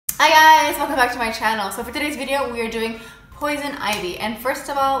Hi guys, welcome back to my channel. So for today's video, we are doing Poison Ivy. And first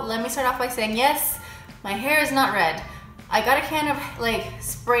of all, let me start off by saying yes, my hair is not red. I got a can of like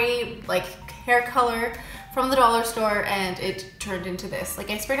spray, like hair color from the dollar store and it turned into this. Like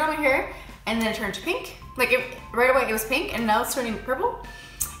I sprayed on my hair and then it turned to pink. Like right away it was pink and now it's turning purple.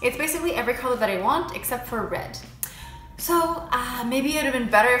 It's basically every color that I want except for red. So maybe it would have been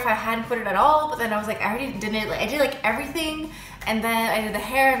better if I hadn't put it at all, but then I was like, I already did it. Like I did like everything, and then I did the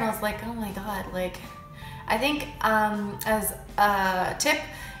hair, and I was like, oh my god. Like I think as a tip,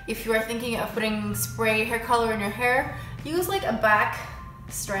 if you are thinking of putting spray hair color in your hair, use like a back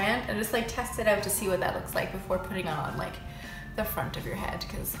strand and just like test it out to see what that looks like before putting it on like the front of your head,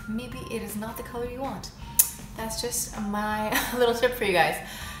 because maybe it is not the color you want. That's just my little tip for you guys.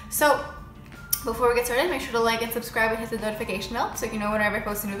 So before we get started, make sure to like and subscribe and hit the notification bell so you know whenever I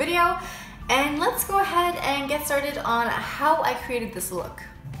post a new video. And let's go ahead and get started on how I created this look.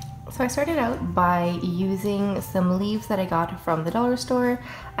 So I started out by using some leaves that I got from the dollar store.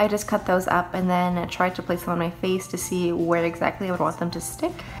 I just cut those up and then tried to place them on my face to see where exactly I would want them to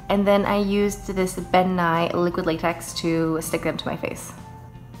stick. And then I used this Ben Nye liquid latex to stick them to my face.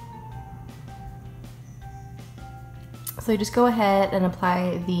 So you just go ahead and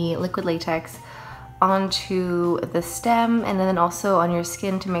apply the liquid latex onto the stem and then also on your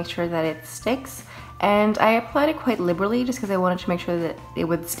skin to make sure that it sticks. And I applied it quite liberally just because I wanted to make sure that it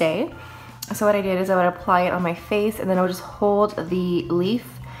would stay. So what I did is I would apply it on my face and then I would just hold the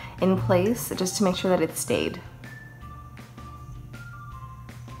leaf in place just to make sure that it stayed.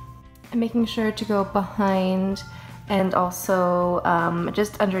 And making sure to go behind and also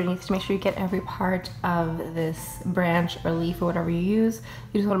just underneath to make sure you get every part of this branch or leaf or whatever you use.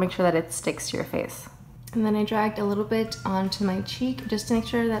 You just want to make sure that it sticks to your face. And then I dragged a little bit onto my cheek just to make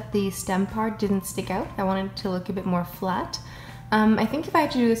sure that the stem part didn't stick out. I wanted it to look a bit more flat. I think if I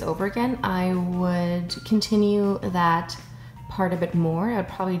had to do this over again, I would continue that part a bit more. I'd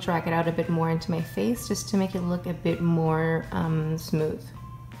probably drag it out a bit more into my face just to make it look a bit more smooth.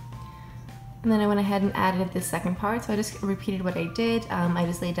 And then I went ahead and added the second part, so I just repeated what I did. I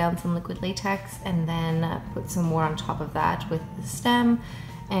just laid down some liquid latex and then put some more on top of that with the stem,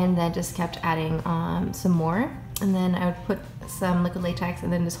 and then just kept adding some more. And then I would put some liquid latex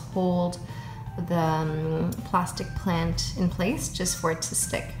and then just hold the plastic plant in place just for it to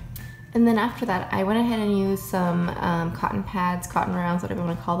stick. And then after that, I went ahead and used some cotton pads, cotton rounds, whatever you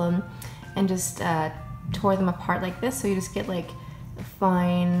want to call them, and just tore them apart like this, so you just get like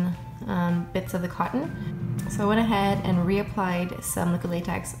fine bits of the cotton. So I went ahead and reapplied some liquid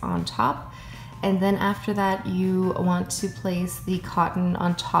latex on top, and then after that you want to place the cotton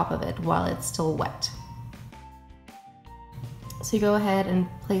on top of it while it's still wet. So you go ahead and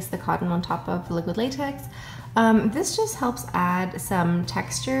place the cotton on top of the liquid latex. This just helps add some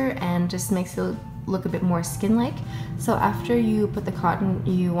texture and just makes it look a bit more skin-like. So after you put the cotton,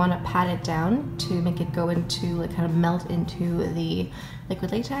 you want to pat it down to make it go into, like kind of melt into the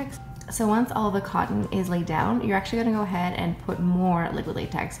liquid latex. So once all the cotton is laid down, you're actually going to go ahead and put more liquid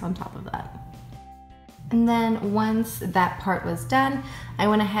latex on top of that. And then once that part was done, I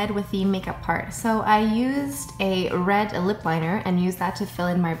went ahead with the makeup part. So I used a red lip liner and used that to fill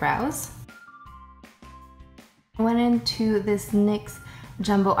in my brows. I went into this NYX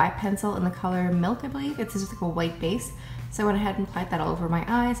Jumbo Eye Pencil in the color Milk, I believe. It's just like a white base. So I went ahead and applied that all over my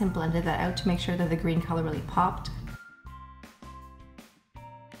eyes and blended that out to make sure that the green color really popped.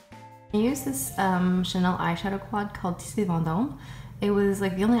 I used this Chanel eyeshadow quad called Tissé Vendôme. It was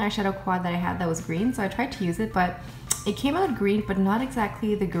like the only eyeshadow quad that I had that was green, so I tried to use it, but it came out green, but not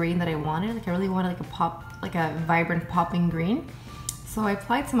exactly the green that I wanted. Like I really wanted like a pop, like a vibrant popping green. So I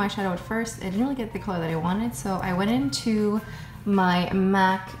applied some eyeshadow at first. I didn't really get the color that I wanted, so I went into my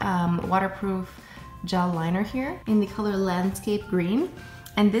MAC waterproof gel liner here in the color Landscape Green,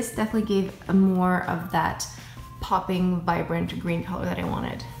 and this definitely gave more of that popping, vibrant green color that I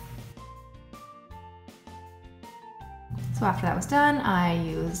wanted. So after that was done, I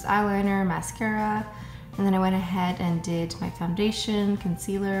used eyeliner, mascara, and then I went ahead and did my foundation,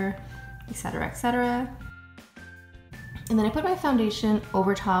 concealer, etc., etc. And then I put my foundation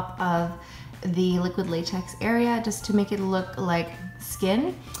over top of the liquid latex area just to make it look like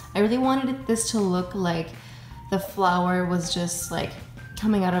skin. I really wanted this to look like the flower was just like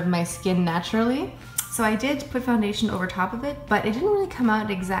coming out of my skin naturally. So I did put foundation over top of it, but it didn't really come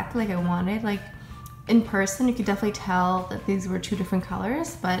out exactly like I wanted. Like in person, you could definitely tell that these were two different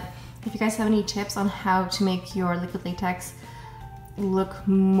colors, but if you guys have any tips on how to make your liquid latex look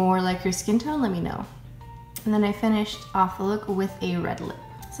more like your skin tone, let me know. And then I finished off the look with a red lip.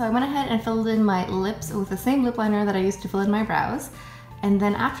 So I went ahead and filled in my lips with the same lip liner that I used to fill in my brows. And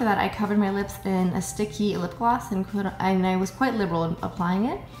then after that, I covered my lips in a sticky lip gloss and I was quite liberal in applying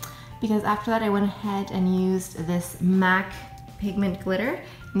it, because after that I went ahead and used this MAC pigment glitter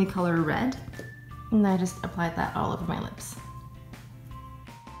in the color red. And I just applied that all over my lips.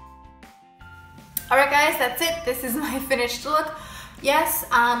 Alright guys, that's it. This is my finished look. Yes,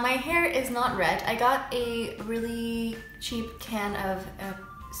 my hair is not red. I got a really cheap can of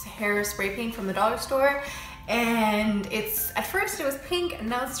hair spray paint from the dollar store, and at first it was pink and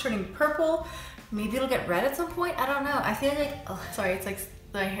now it's turning purple. Maybe it'll get red at some point, I don't know. I feel like, oh sorry, it's like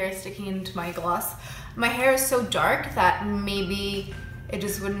my hair is sticking into my gloss. My hair is so dark that maybe it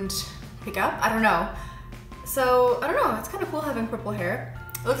just wouldn't pick up, I don't know. So, I don't know, it's kind of cool having purple hair.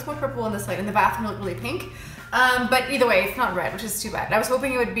 It looks more purple on this side. In the bathroom it looked really pink. But either way, it's not red, which is too bad. I was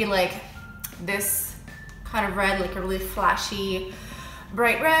hoping it would be like this kind of red, like a really flashy,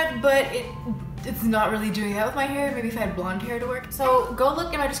 bright red, but it's not really doing that with my hair. Maybe if I had blonde hair to work. So go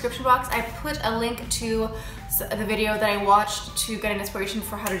look in my description box. I put a link to the video that I watched to get an inspiration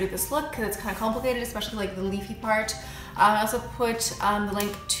for how to do this look, because it's kind of complicated, especially like the leafy part. I also put the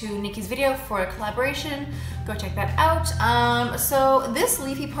link to Niki's video for a collaboration. Go check that out. So this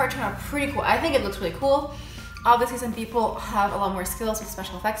leafy part turned out pretty cool. I think it looks really cool. Obviously some people have a lot more skills with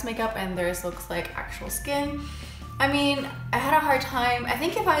special effects makeup and theirs looks like actual skin. I mean, I had a hard time. I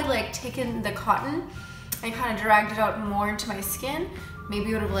think if I'd like taken the cotton and kind of dragged it out more into my skin,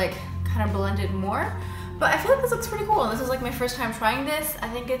 maybe it would have like kind of blended more. But I feel like this looks pretty cool. This is like my first time trying this. I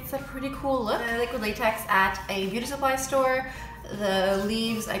think it's a pretty cool look. The liquid latex at a beauty supply store. The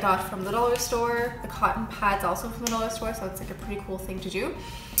leaves I got from the dollar store. The cotton pads also from the dollar store, so it's like a pretty cool thing to do.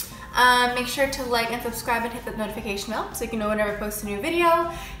 Make sure to like and subscribe and hit the notification bell so you can know whenever I post a new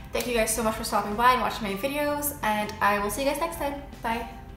video. Thank you guys so much for stopping by and watching my videos, and I will see you guys next time. Bye.